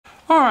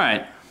All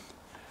right.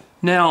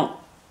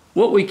 Now,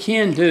 what we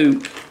can do,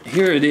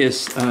 here it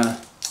is.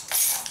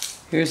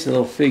 Here's the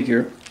little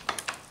figure.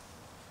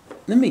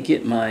 Let me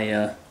get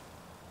my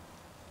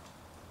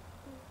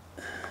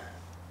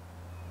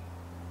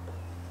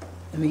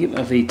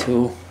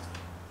V-tool.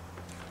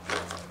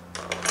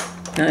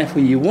 Now, if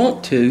you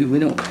want to, we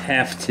don't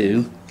have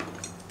to.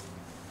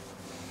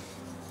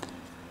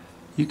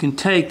 You can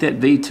take that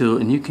V-tool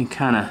and you can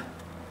kind of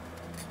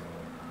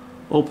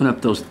open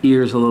up those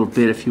ears a little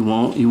bit if you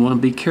want. You want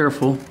to be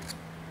careful.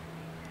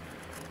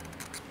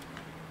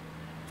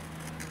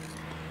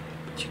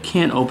 But you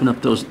can open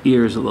up those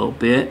ears a little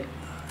bit.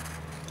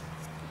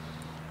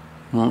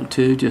 Want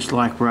to, just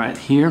like right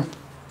here.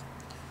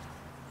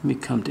 Let me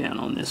come down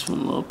on this one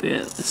a little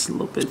bit. It's a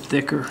little bit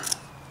thicker.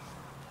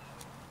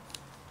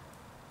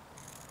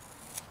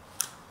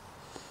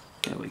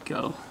 There we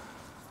go.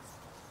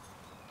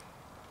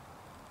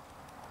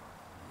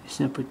 You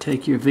simply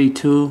take your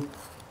V-tool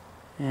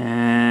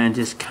and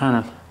just kind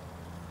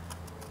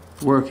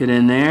of work it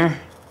in there.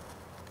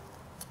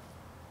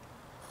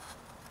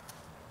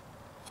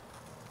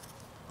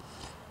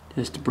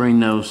 Just to bring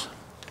those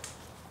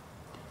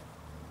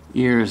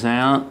ears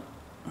out.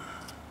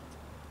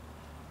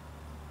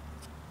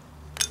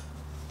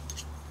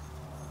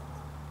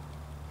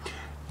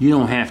 You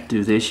don't have to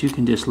do this. You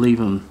can just leave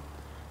them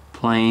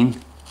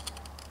plain.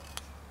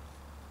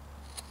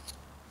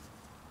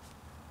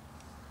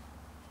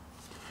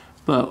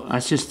 But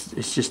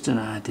it's just an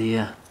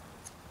idea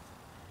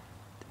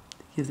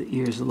to give the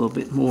ears a little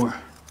bit more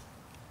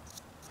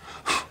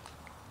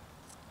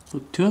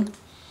look to them.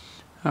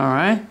 All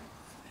right,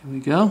 there we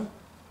go.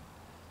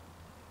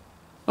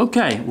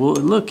 Okay, well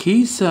look,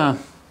 he's done.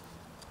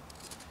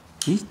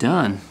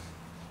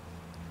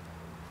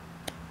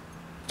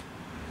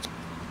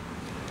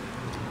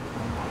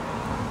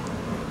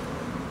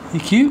 He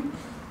cute?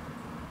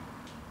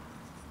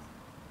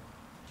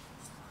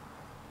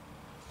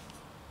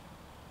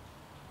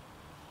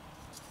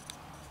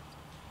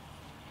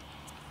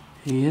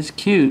 He is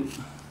cute.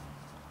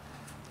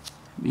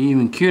 Be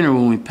even cuter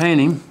when we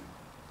paint him.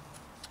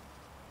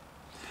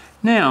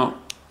 Now,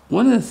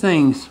 one of the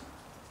things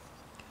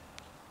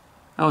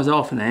I was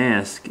often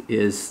asked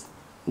is,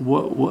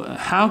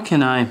 how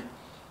can I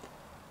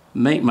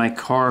make my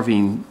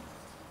carving?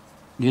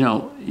 You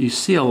know, you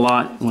see a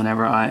lot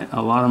whenever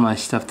a lot of my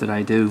stuff that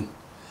I do,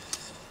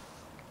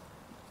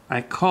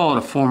 I call it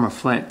a form of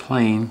flat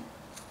plane,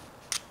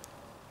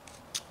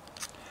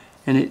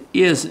 and it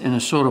is in a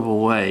sort of a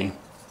way.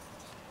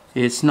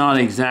 It's not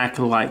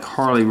exactly like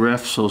Harley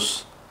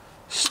Refsel's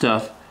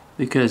stuff,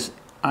 because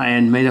I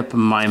had made up in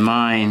my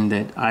mind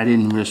that I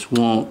didn't just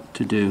want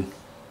to do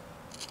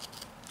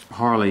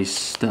Harley's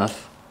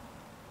stuff.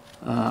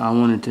 I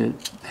wanted to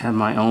have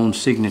my own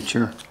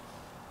signature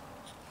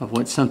of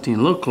what something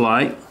looked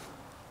like.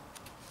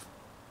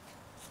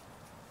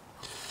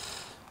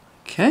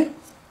 Okay.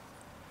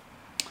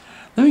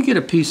 Let me get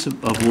a piece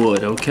of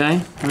wood,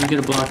 okay? Let me get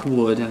a block of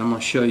wood and I'm going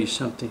to show you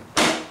something.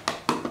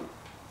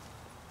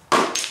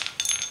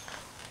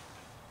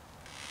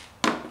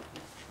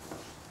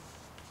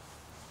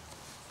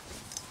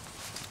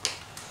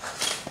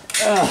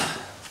 Let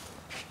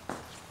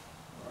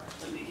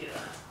me get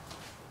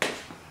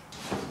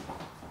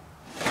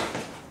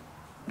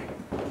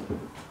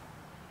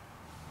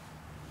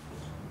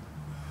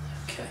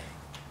okay.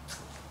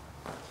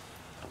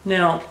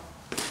 Now,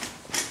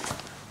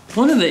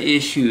 one of the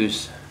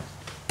issues,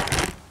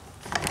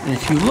 and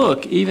if you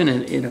look, even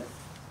in a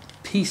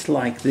piece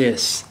like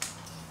this,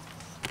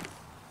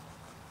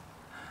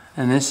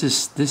 and this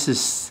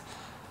is,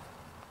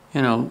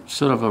 you know,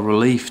 sort of a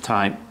relief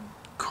type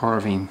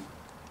carving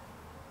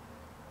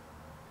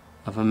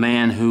of a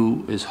man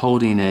who is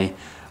holding a,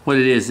 what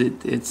it is,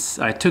 it's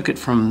I took it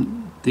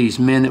from these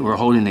men that were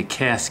holding a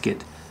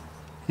casket,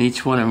 and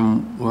each one of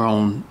them were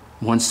on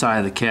one side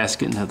of the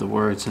casket, in other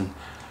words, and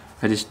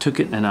I just took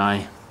it and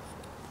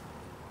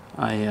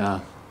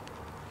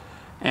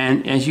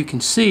and as you can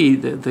see,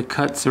 the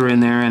cuts are in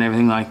there and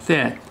everything like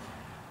that.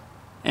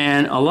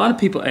 And a lot of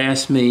people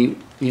ask me,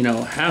 you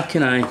know, how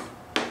can I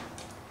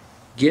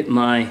get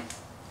my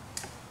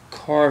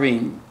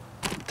carving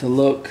to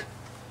look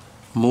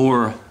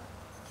more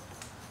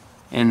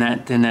in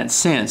that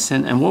sense?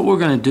 And what we're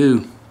going to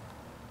do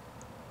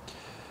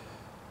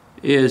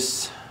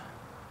is,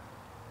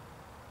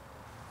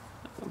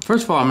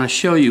 first of all, I'm going to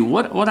show you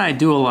what I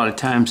do a lot of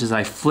times is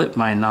I flip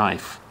my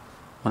knife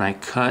when I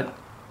cut.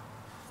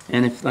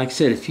 And if, like I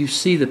said, if you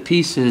see the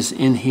pieces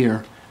in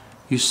here,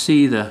 you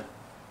see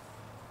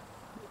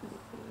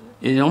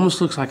it almost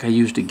looks like I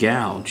used a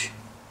gouge.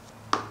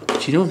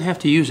 But you don't have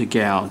to use a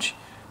gouge.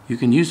 You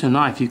can use a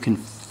knife. You can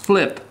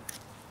flip.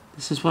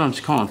 This is what I'm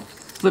calling,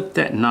 flip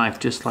that knife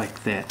just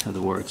like that, in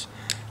other words.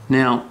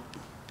 Now,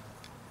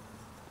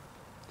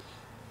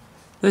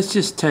 let's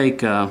just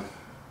take an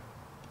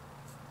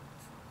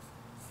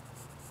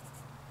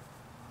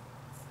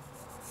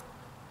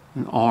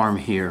arm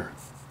here.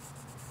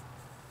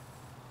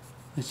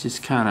 Let's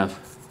just kind of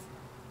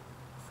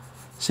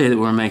say that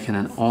we're making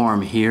an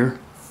arm here.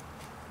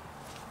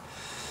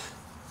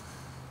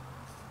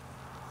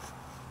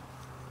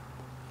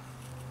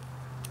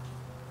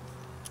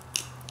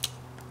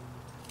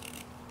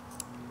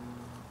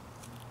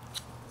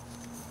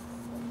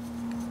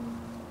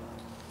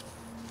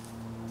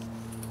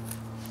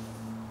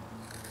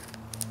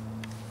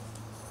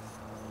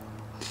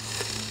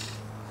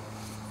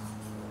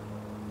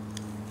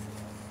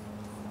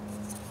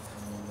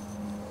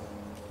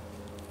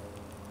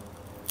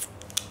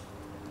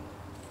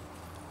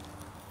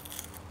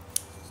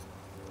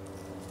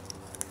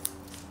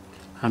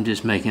 I'm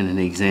just making an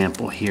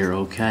example here,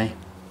 okay?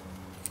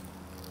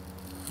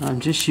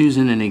 I'm just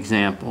using an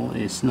example.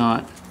 It's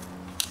not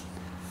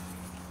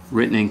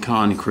written in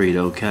concrete,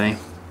 okay?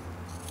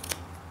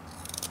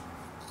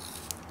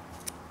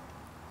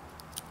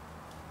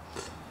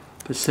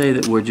 But say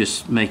that we're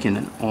just making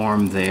an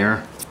arm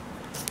there.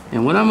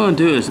 And what I'm going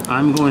to do is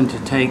I'm going to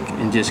take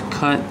and just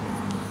cut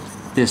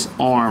this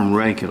arm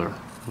regular,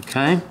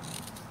 okay? In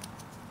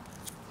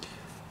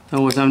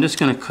other words, I'm just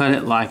going to cut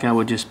it like I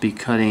would just be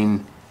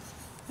cutting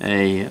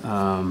a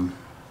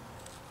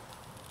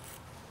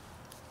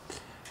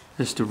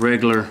just a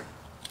regular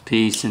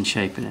piece and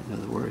shaping it, in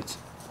other words.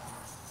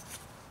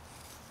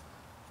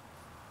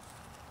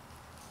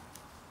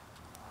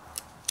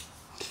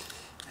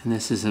 And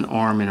this is an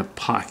arm in a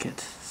pocket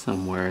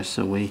somewhere,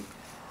 so we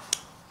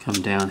come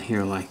down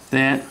here like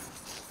that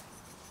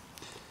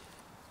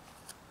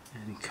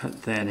and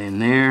cut that in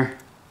there.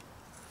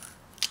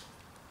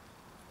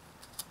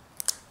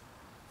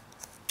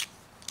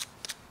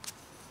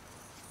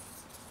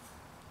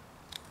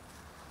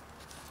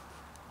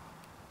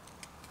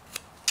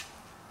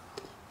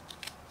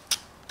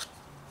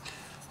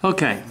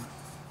 Okay,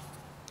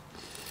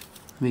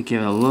 let me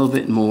give it a little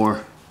bit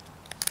more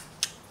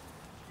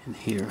in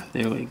here.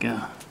 There we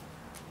go.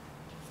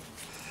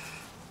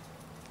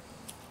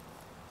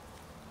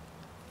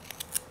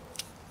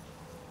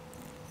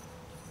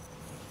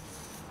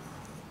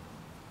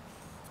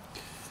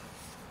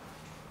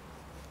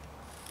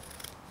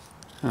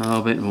 A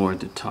little bit more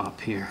at the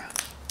top here.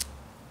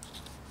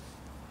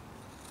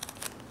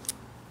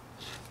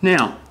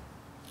 Now,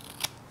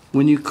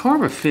 when you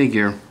carve a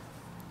figure,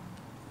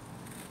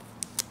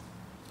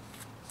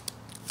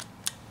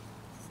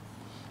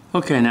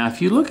 okay, now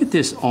if you look at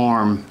this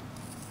arm,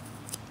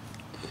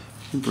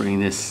 bring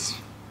this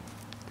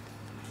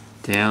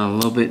down a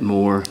little bit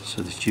more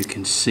so that you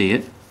can see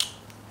it.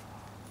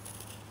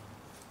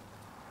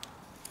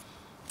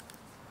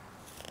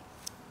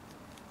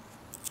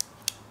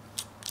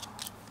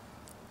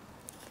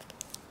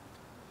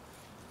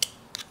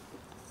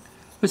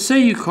 But say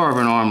you carve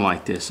an arm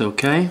like this,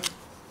 okay?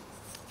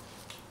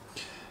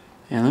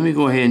 And let me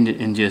go ahead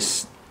and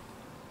just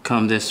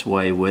come this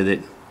way with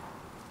it.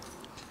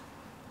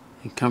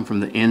 And come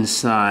from the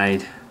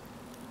inside.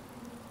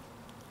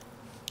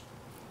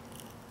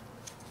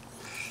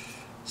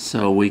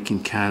 So we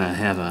can kind of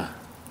have a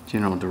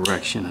general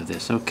direction of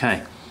this,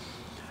 okay?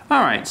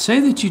 All right, say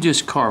that you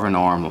just carve an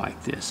arm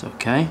like this,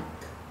 okay?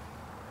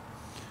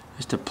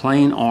 Just a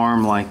plain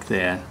arm like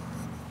that.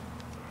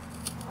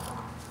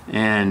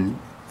 And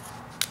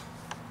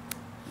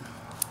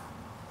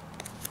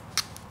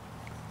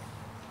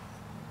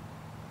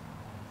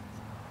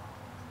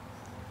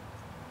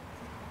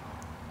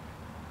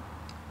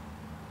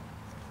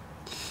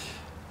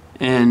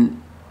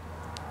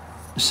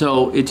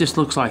so it just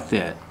looks like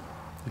that,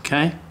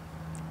 okay?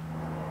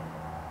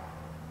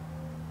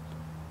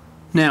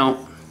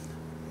 Now,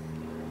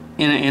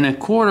 in a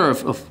quarter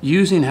of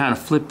using how to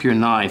flip your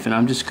knife, and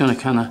I'm just going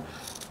to kind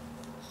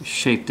of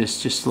shape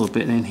this just a little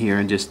bit in here,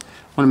 and just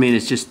what I mean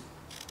is just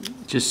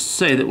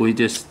say that we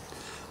just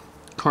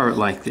carve it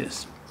like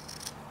this,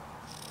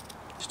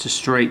 just a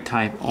straight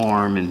type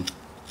arm, and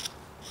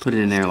put it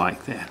in there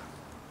like that.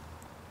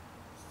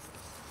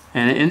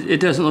 And it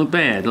doesn't look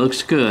bad. It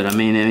looks good. I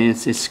mean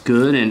it's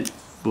good, and it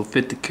will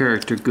fit the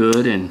character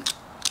good and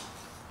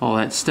all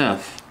that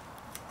stuff.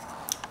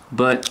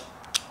 But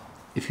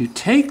if you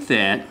take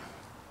that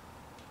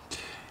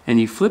and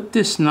you flip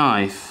this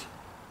knife,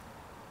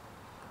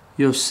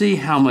 you'll see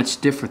how much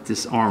different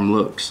this arm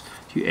looks.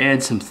 You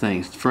add some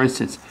things. For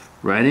instance,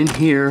 right in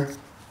here,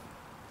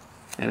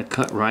 add a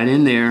cut right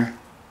in there,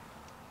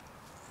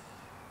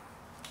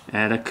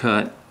 add a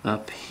cut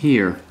up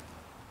here.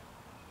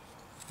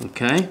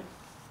 Okay?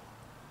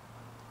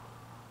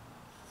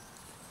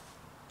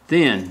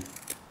 Then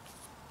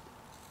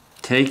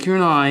take your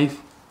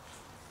knife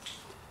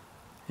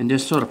and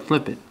just sort of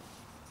flip it.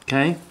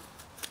 Okay?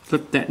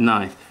 Flip that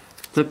knife.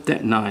 Flip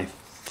that knife.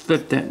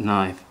 Flip that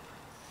knife.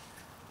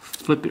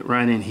 Flip it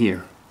right in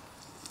here.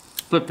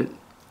 Flip it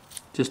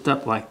just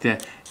up like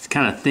that. It's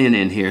kind of thin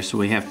in here, so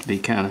we have to be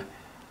kind of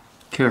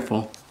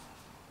careful.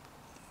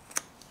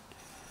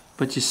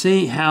 But you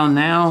see how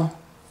now,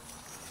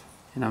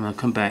 and I'm going to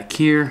come back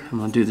here, I'm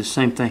going to do the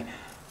same thing.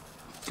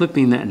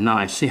 Flipping that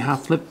knife. See how I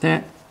flip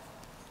that?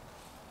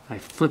 I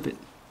flip it.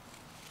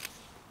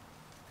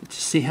 But you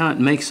see how it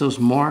makes those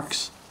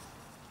marks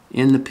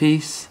in the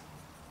piece?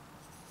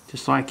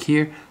 Just like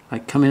here,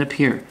 like coming up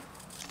here.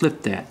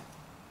 Flip that.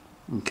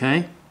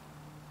 Okay?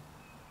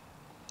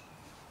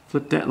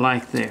 Flip that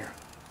like there.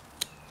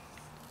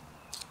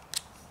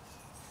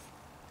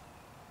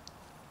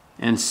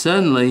 And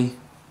suddenly,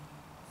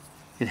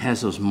 it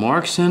has those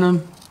marks in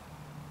them.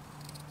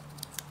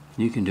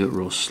 You can do it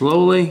real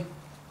slowly.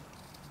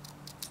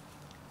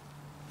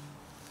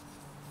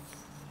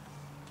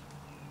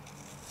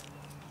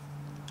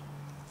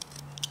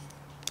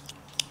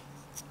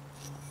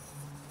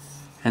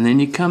 And then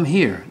you come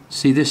here.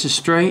 See, this is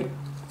straight?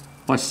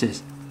 Watch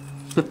this.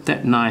 Flip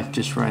that knife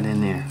just right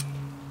in there.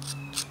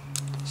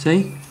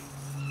 See?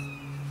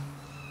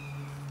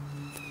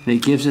 And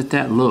it gives it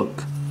that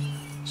look.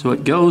 So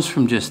it goes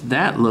from just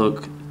that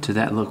look to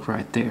that look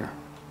right there.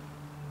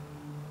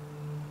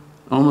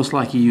 Almost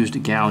like you used a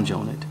gouge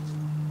on it.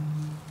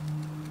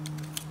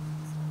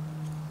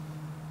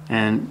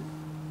 And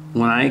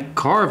when I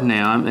carve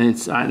now,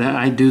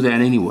 I do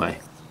that anyway.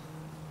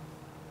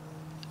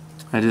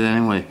 I do that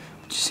anyway.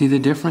 But you see the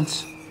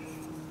difference?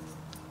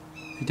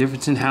 The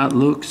difference in how it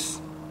looks?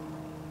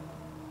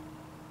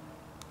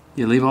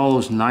 You leave all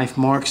those knife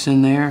marks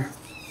in there.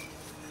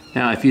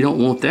 Now, if you don't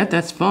want that,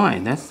 that's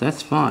fine.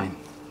 That's fine.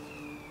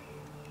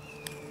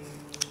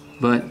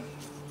 But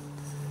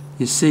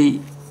you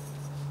see,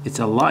 it's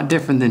a lot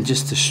different than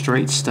just the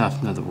straight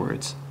stuff. In other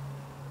words,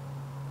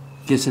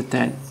 gives it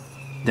that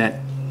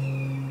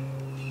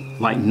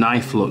like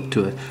knife look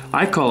to it.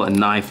 I call it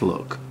knife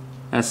look.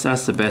 That's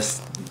the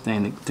best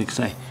thing to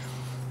say.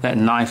 That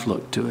knife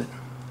look to it.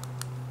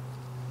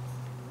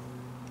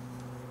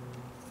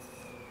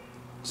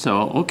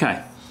 So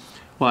okay,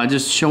 well, I'm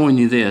just showing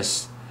you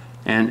this,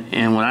 and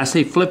when I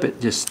say flip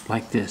it, just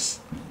like this.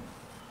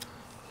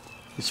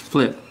 Just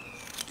flip,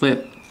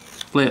 flip,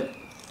 flip,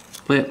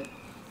 flip,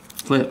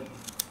 flip,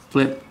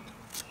 flip,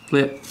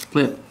 flip,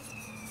 flip.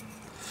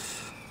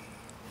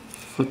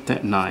 Flip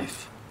that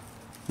knife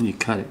and you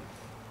cut it.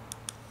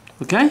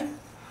 Okay?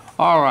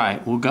 All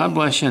right. Well, God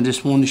bless you. I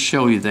just wanted to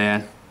show you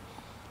that,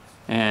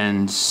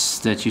 and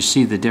that you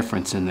see the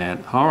difference in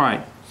that. All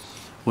right.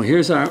 Well,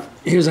 here's our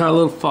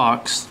little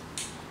fox.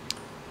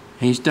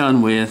 He's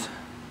done with,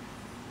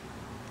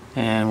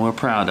 and we're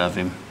proud of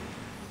him.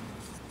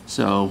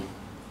 So,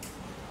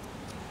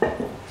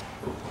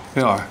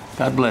 we are.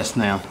 God bless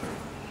now.